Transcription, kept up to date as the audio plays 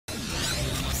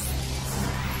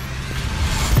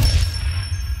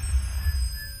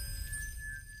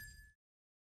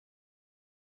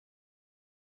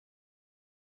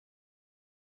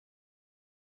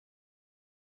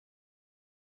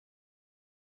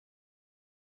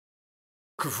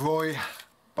Book of Roy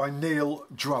by Neil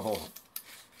Drabble.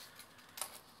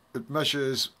 It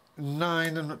measures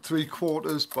 9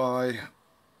 3/4 by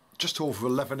just over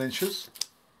 11 inches,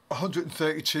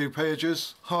 132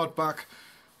 pages, hardback.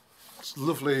 It's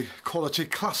lovely quality,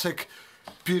 classic,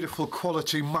 beautiful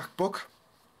quality Mack book.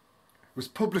 It was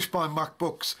published by Mack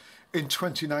Books in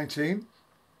 2019.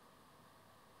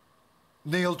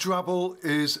 Neil Drabble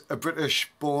is a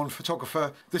British-born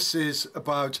photographer. This is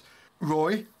about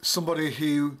Roy, somebody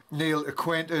who Neil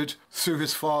acquainted through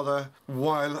his father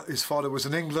while his father was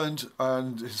in England,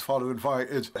 and his father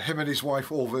invited him and his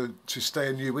wife over to stay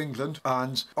in New England,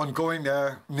 and on going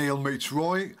there Neil meets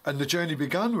Roy and the journey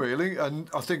began really, and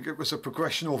I think it was a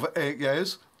progression over 8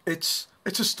 years. It's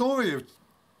a story of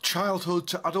childhood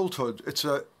to adulthood. It's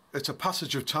a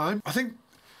passage of time. I think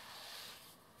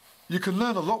you can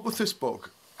learn a lot with this book.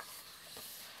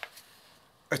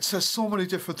 It says so many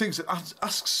different things. It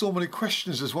asks so many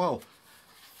questions as well.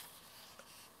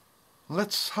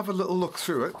 Let's have a little look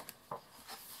through it.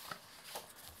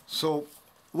 So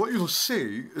what you'll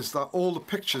see is that all the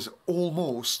pictures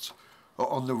almost are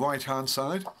on the right hand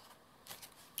side.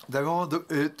 There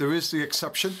is the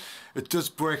exception. It does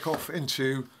break off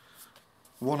into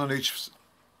one on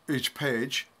each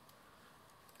page,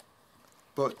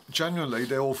 but generally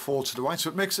they all fall to the right, so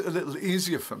it makes it a little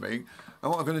easier for me. And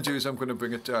what I'm going to do is I'm going to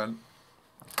bring it down.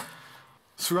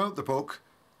 Throughout the book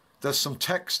there's some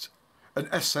text, an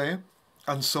essay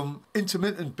and some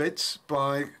intermittent bits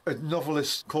by a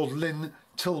novelist called Lynn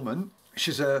Tillman.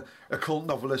 She's a cult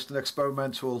novelist, an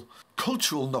experimental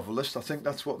cultural novelist, I think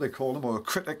that's what they call them, or a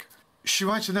critic. She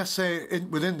writes an essay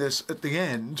within this at the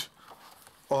end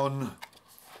on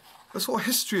a sort of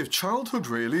history of childhood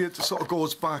really. It sort of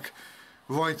goes back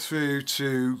right through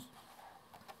to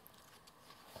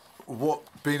what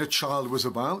being a child was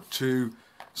about, to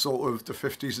sort of the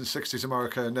 50s and 60s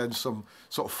America, and then some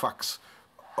sort of facts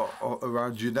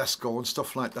around UNESCO and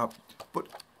stuff like that. But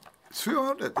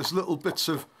throughout it there's little bits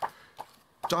of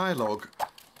dialogue,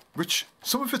 which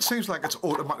some of it seems like it's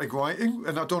automatic writing,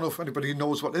 and I don't know if anybody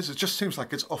knows what it is. It just seems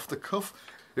like it's off the cuff.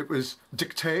 It was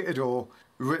dictated or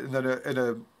written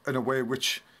in a way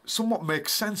which somewhat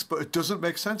makes sense, but it doesn't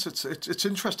make sense. It's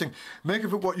interesting. Make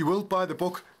of it what you will. Buy the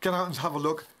book, get out and have a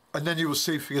look, and then you will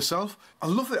see for yourself. I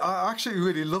love it. I actually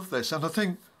really love this, and I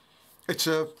think it's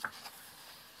a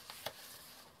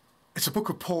book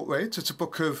of portraits. It's a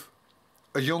book of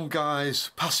a young guy's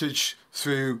passage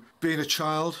through being a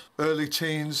child, early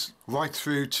teens, right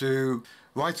through to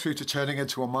turning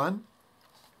into a man.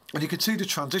 And you can see the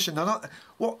transition. And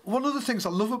one of the things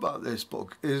I love about this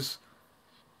book is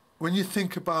when you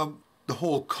think about the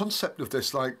whole concept of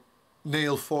this, like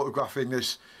Neil photographing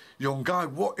this young guy,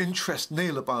 what interests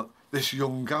Neil about this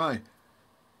young guy?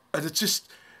 And it just,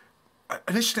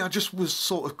 initially I just was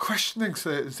sort of questioning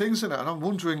certain things in it, and I'm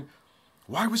wondering,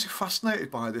 why was he fascinated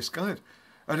by this guy?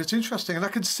 And it's interesting, and I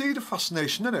can see the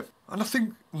fascination in it. And I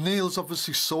think Neil's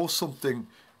obviously saw something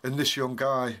in this young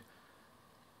guy,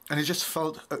 and he just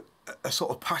felt a sort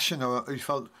of passion, or he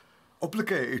felt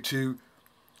obligated to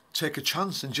take a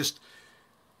chance and just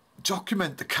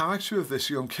document the character of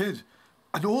this young kid.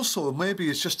 And also maybe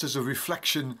it's just as a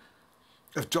reflection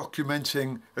of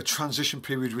documenting a transition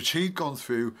period which he'd gone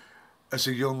through as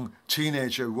a young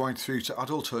teenager right through to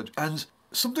adulthood. And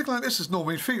something like this is no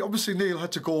mean feat. Obviously Neil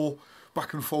had to go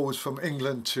back and forwards from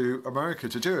England to America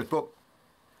to do it, but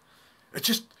it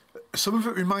just, some of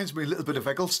it reminds me a little bit of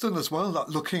Eggleston as well, that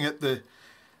looking at the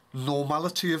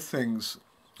normality of things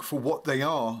for what they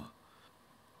are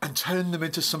and turn them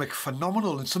into something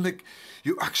phenomenal and something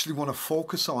you actually want to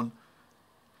focus on,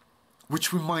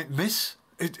 which we might miss.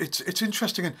 It's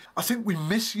interesting, and I think we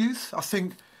miss youth. I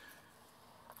think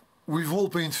we've all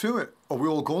been through it, or we're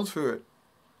all going through it,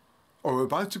 or we're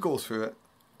about to go through it,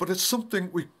 but it's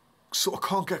something we sort of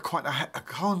can't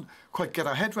quite get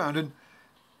our head around.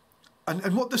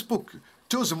 And what this book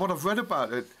does, and what I've read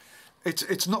about it,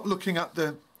 it's not looking at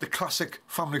the classic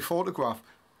family photograph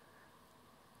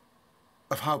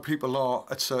of how people are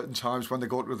at certain times when they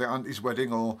go to their auntie's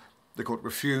wedding, or they go to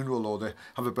a funeral, or they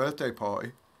have a birthday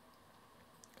party.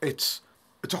 It's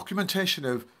a documentation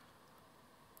of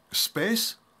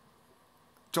space,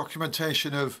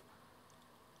 documentation of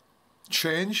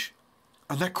change,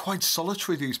 and they're quite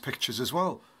solitary, these pictures as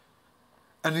well.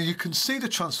 And you can see the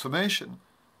transformation,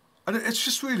 and it's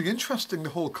just really interesting,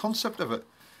 the whole concept of it.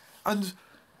 And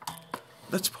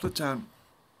let's put it down.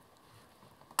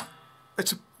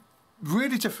 It's a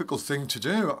really difficult thing to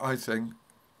do, I think,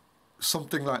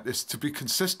 something like this, to be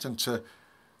consistent, to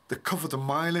cover the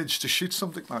mileage to shoot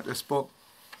something like this. But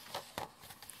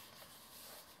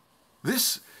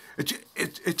this,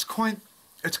 it's quite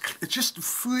it just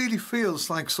really feels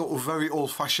like sort of very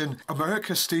old-fashioned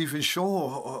America, Stephen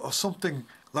Shaw, or something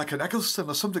like an Eggleston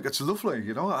or something. It's lovely,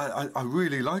 you know. I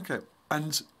really like it.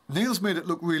 And Neil's made it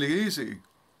look really easy,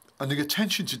 and the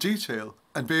attention to detail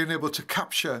and being able to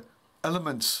capture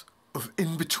elements of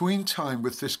in-between time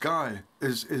with this guy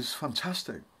is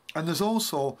fantastic. And there's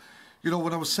also, you know,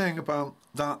 what I was saying about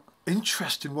that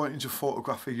interest in wanting to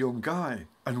photograph a young guy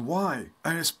and why.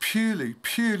 And it's purely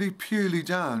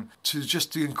down to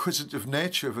just the inquisitive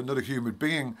nature of another human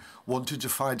being wanting to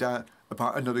find out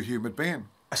about another human being.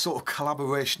 A sort of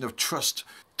collaboration of trust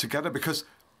together, because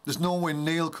there's no way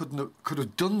Neil could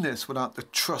have done this without the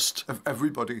trust of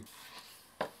everybody.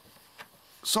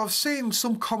 So I've seen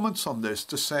some comments on this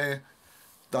to say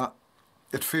that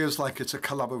it feels like it's a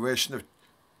collaboration of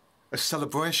a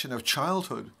celebration of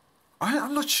childhood.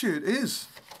 I'm not sure it is.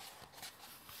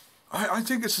 I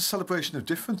think it's a celebration of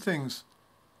different things.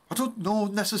 I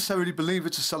don't necessarily believe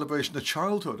it's a celebration of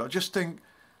childhood. I just think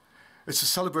it's a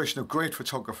celebration of great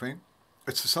photography.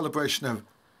 It's a celebration of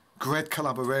great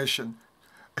collaboration.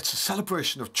 It's a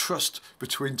celebration of trust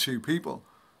between two people.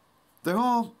 There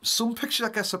are some pictures,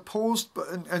 I guess, are posed,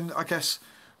 and I guess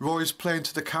Roy's playing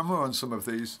to the camera on some of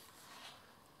these.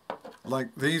 Like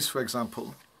these, for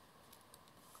example.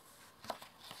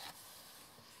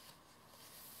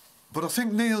 But I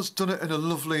think Neil's done it in a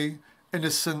lovely,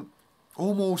 innocent,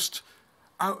 almost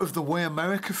out of the way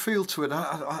America feel to it.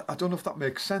 I don't know if that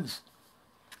makes sense.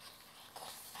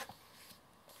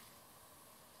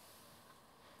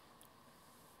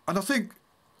 And I think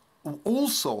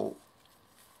also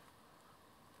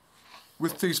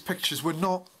with these pictures, we're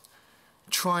not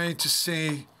trying to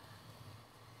see,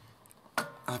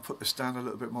 I'll put this down a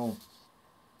little bit more.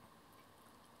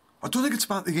 I don't think it's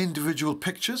about the individual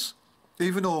pictures,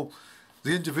 even though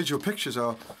the individual pictures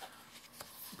are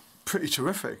pretty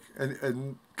terrific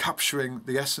in capturing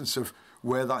the essence of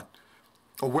where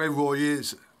Roy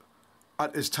is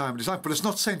at his time of design. But it's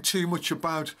not saying too much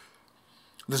about,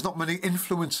 there's not many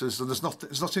influences, and there's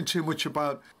nothing too much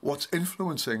about what's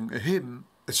influencing him.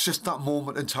 It's just that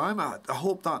moment in time. I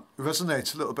hope that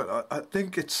resonates a little bit. I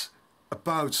think it's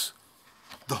about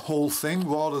the whole thing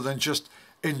rather than just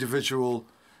individual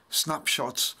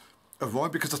snapshots of Roy,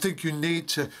 because I think you need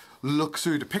to look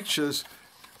through the pictures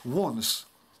once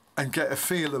and get a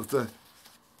feel of the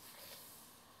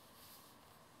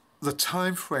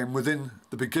time frame within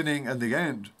the beginning and the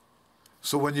end.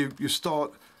 So when you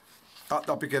start at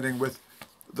that beginning with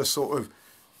the sort of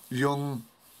young,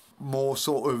 more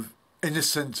sort of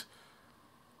innocent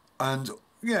and,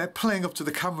 yeah, playing up to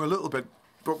the camera a little bit,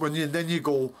 but when then you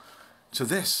go to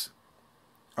this,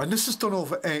 and this is done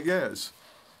over 8 years,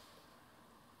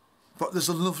 but there's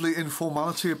a lovely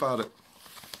informality about it.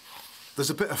 There's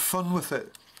a bit of fun with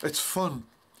it. It's fun.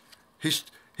 He's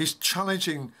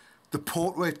challenging the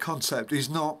portrait concept. He's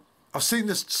not. I've seen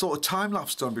this sort of time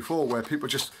lapse done before, where people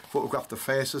just photograph the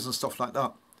faces and stuff like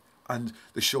that, and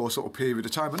they show a sort of period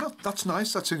of time, and that's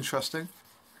nice. That's interesting.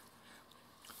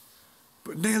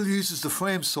 But Neil uses the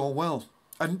frame so well,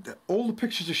 and all the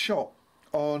pictures are shot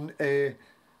on a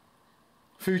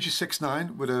Fuji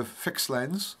 6.9 with a fixed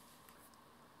lens,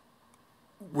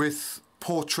 with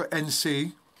portrait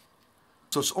NC,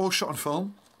 so it's all shot on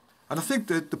film. And I think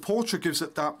that the portrait gives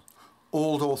it that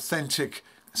old, authentic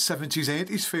 70s,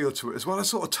 80s feel to it as well.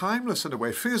 It's sort of timeless in a way.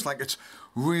 It feels like it's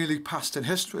really past in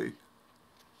history.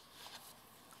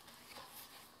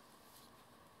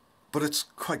 But it's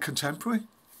quite contemporary.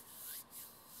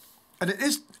 And it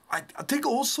is, I think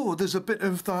also there's a bit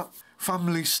of that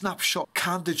family snapshot,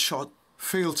 candid shot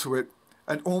feel to it,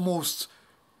 and almost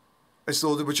as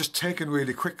though they were just taken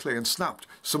really quickly and snapped.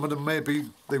 Some of them maybe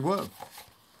they were.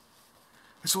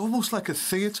 It's almost like a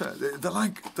theatre.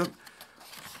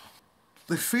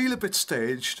 They feel a bit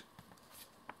staged,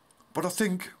 but I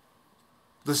think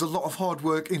there's a lot of hard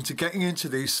work into getting into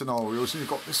these scenarios, and you've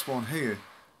got this one here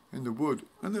in the wood,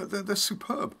 and they're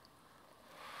superb.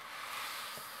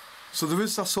 So there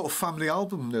is that sort of family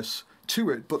albumness to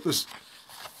it, but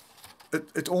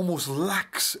it almost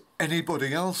lacks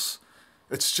anybody else.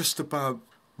 It's just about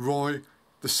Roy,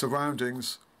 the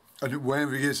surroundings, and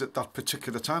where he is at that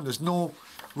particular time. There's no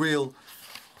real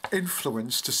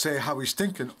influence to say how he's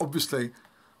thinking. Obviously,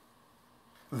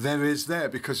 there is there,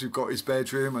 because you've got his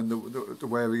bedroom and the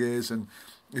where he is and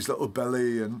his little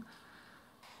belly, and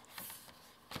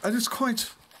it's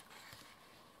quite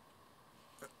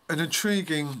an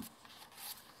intriguing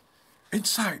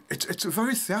insight. It's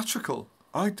very theatrical,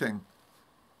 I think.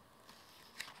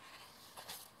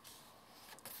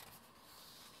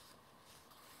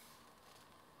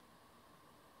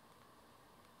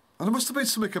 And there must have been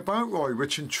something about Roy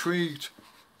which intrigued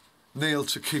Neil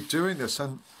to keep doing this,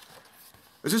 and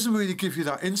it doesn't really give you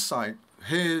that insight.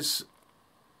 Here's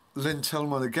Lynn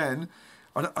Tillman again,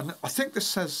 and I think this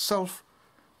says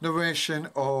self-narration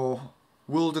or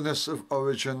wilderness of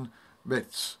origin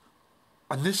myths,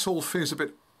 and this all feels a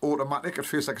bit automatic. It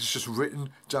feels like it's just written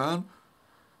down,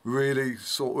 really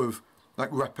sort of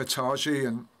like reportage,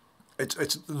 and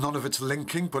it's none of it's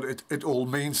linking, but it all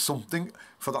means something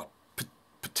for that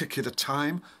particular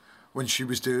time when she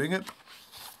was doing it.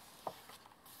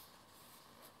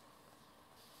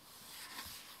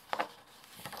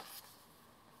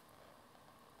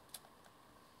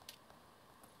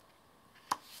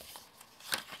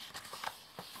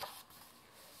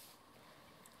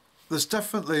 There's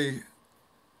definitely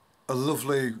a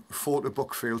lovely photo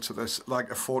book feel to this,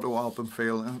 like a photo album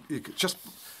feel, and you could just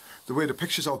the way the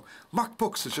pictures are. Mack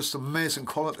Books is just amazing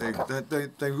quality.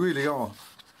 They really are.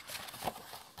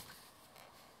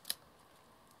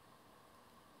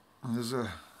 And there's I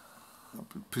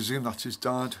presume that's his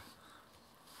dad.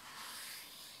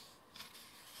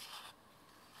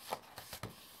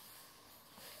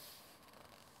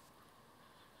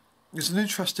 There's an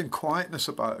interesting quietness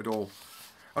about it all.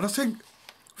 And I think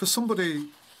for somebody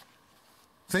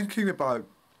thinking about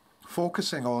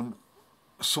focusing on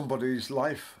somebody's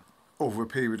life over a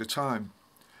period of time,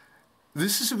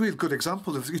 this is a real good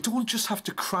example of you don't just have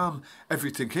to cram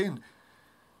everything in.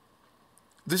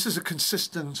 This is a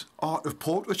consistent art of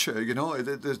portraiture, you know.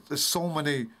 There's so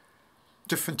many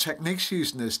different techniques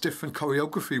using this, different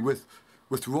choreography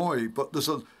with Roy, but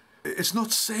it's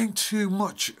not saying too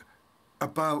much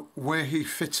about where he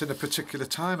fits in a particular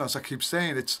time. As I keep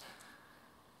saying, it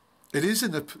is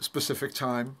in a specific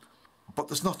time, but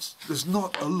there's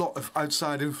not a lot of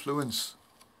outside influence.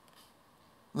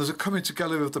 There's a coming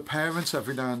together of the parents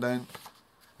every now and then,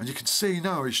 and you can see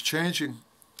now he's changing.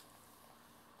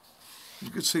 You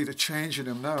can see the change in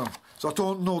him now. So I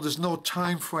don't know, there's no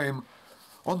time frame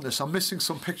on this. I'm missing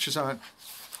some pictures out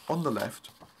on the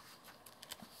left.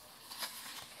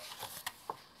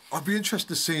 I'd be interested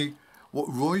to see what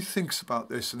Roy thinks about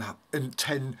this in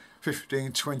 10,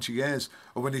 15, 20 years,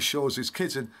 or when he shows his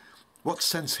kids, and what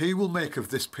sense he will make of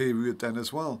this period then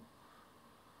as well.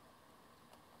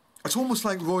 It's almost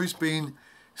like Roy's being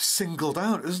singled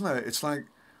out, isn't it? It's like,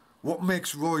 what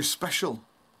makes Roy special?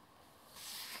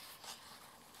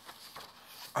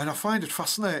 And I find it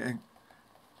fascinating.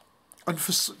 And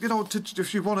for, you know,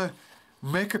 if you want to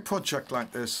make a project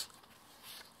like this,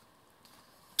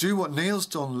 do what Neil's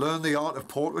done, learn the art of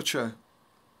portraiture.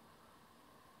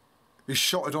 He's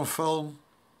shot it on film.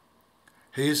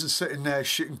 He isn't sitting there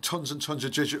shooting tons and tons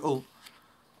of digital.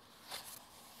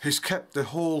 He's kept the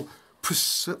whole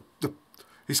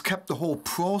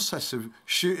process of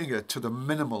shooting it to the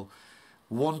minimal.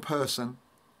 One person,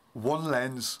 one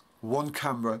lens, one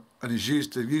camera, and he's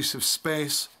used the use of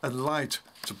space and light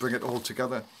to bring it all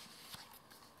together.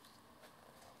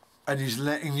 And he's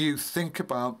letting you think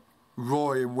about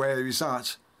Roy and where he's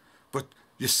at, but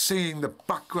you're seeing the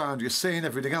background, you're seeing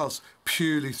everything else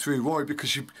purely through Roy,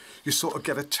 because you sort of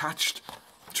get attached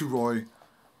to Roy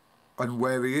and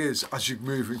where he is as you're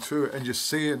moving through it, and you're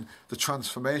seeing the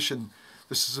transformation.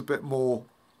 This is a bit more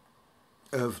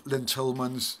of Lynn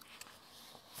Tillman's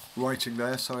writing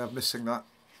there. Sorry, I'm missing that.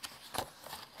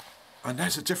 And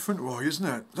there's a different Roy, isn't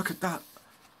it? Look at that.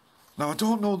 Now, I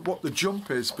don't know what the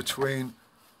jump is between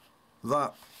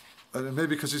that, and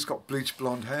maybe because he's got bleached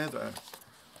blonde hair there,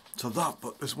 to that,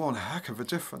 but there's one heck of a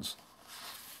difference.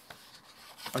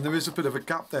 And there is a bit of a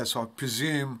gap there, so I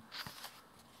presume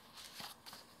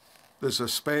there's a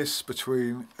space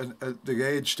between the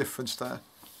age difference there.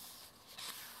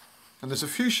 And there's a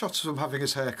few shots of him having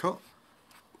his hair cut.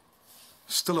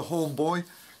 Still a homeboy,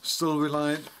 still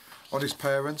reliant on his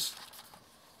parents.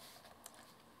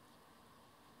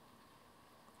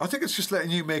 I think it's just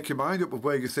letting you make your mind up of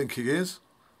where you think he is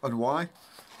and why,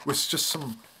 with just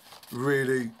some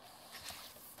really,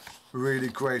 really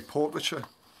great portraiture.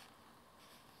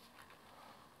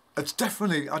 It's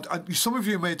definitely, some of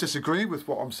you may disagree with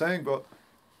what I'm saying, but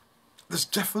there's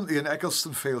definitely an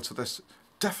Eggleston feel to this,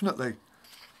 definitely.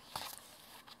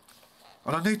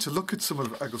 And I need to look at some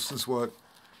of Eggleston's work.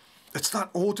 It's that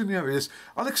ordinary.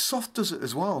 Alex Soft does it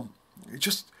as well. He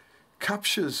just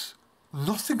captures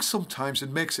nothing sometimes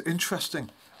and makes it interesting.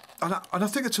 And I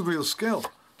think it's a real skill.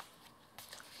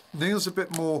 Neil's a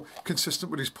bit more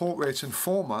consistent with his portraits and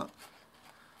format,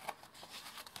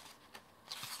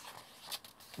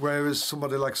 whereas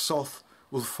somebody like Soth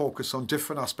will focus on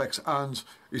different aspects and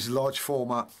his large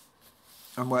format,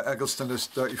 and where Eggleston is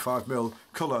 35mm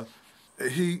colour,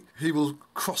 he will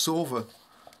cross over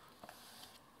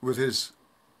with his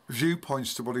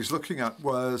viewpoints to what he's looking at,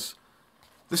 whereas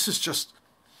This is just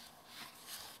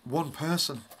one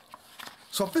person.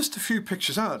 So I've missed a few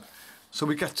pictures out. So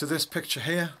we get to this picture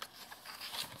here.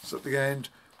 It's at the end.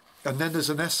 And then there's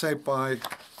an essay by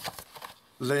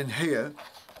Lynn here.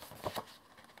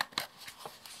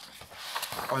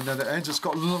 And then it ends. It's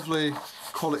got lovely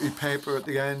quality paper at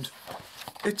the end.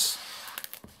 It's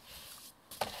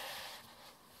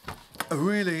a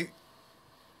really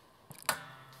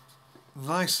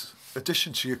nice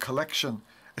addition to your collection,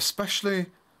 especially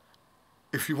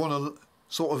if you want to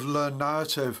sort of learn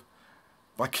narrative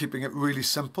by keeping it really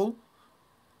simple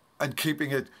and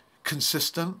keeping it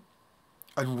consistent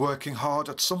and working hard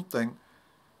at something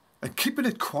and keeping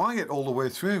it quiet all the way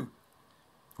through,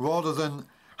 rather than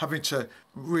having to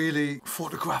really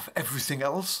photograph everything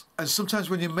else. And sometimes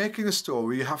when you're making a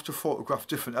story, you have to photograph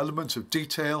different elements of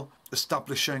detail,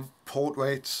 establishing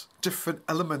portraits, different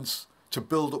elements to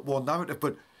build up one narrative.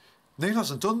 But Neil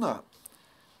hasn't done that.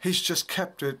 He's just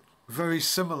kept it very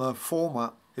similar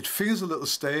format. It feels a little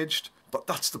staged, but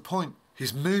that's the point.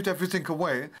 He's moved everything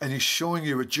away and he's showing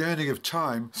you a journey of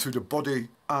time through the body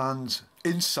and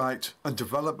insight and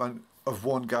development of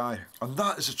one guy. And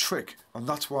that is a trick. And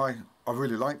that's why I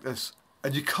really like this.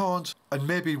 And you can't and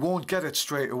maybe won't get it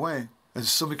straight away. And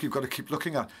it's something you've got to keep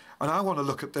looking at. And I want to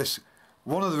look at this.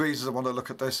 One of the reasons I want to look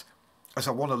at this is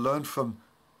I want to learn from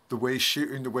the way he's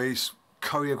shooting, the way he's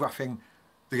choreographing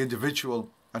the individual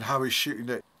and how he's shooting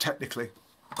it technically.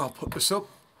 I'll put this up.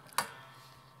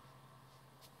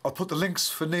 I'll put the links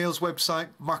for Neil's website,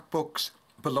 Mack Books,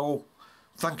 below.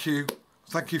 Thank you.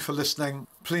 Thank you for listening.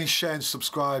 Please share and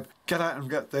subscribe. Get out and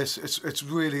get this. It's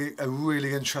really a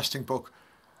really interesting book.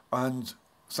 And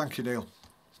thank you, Neil.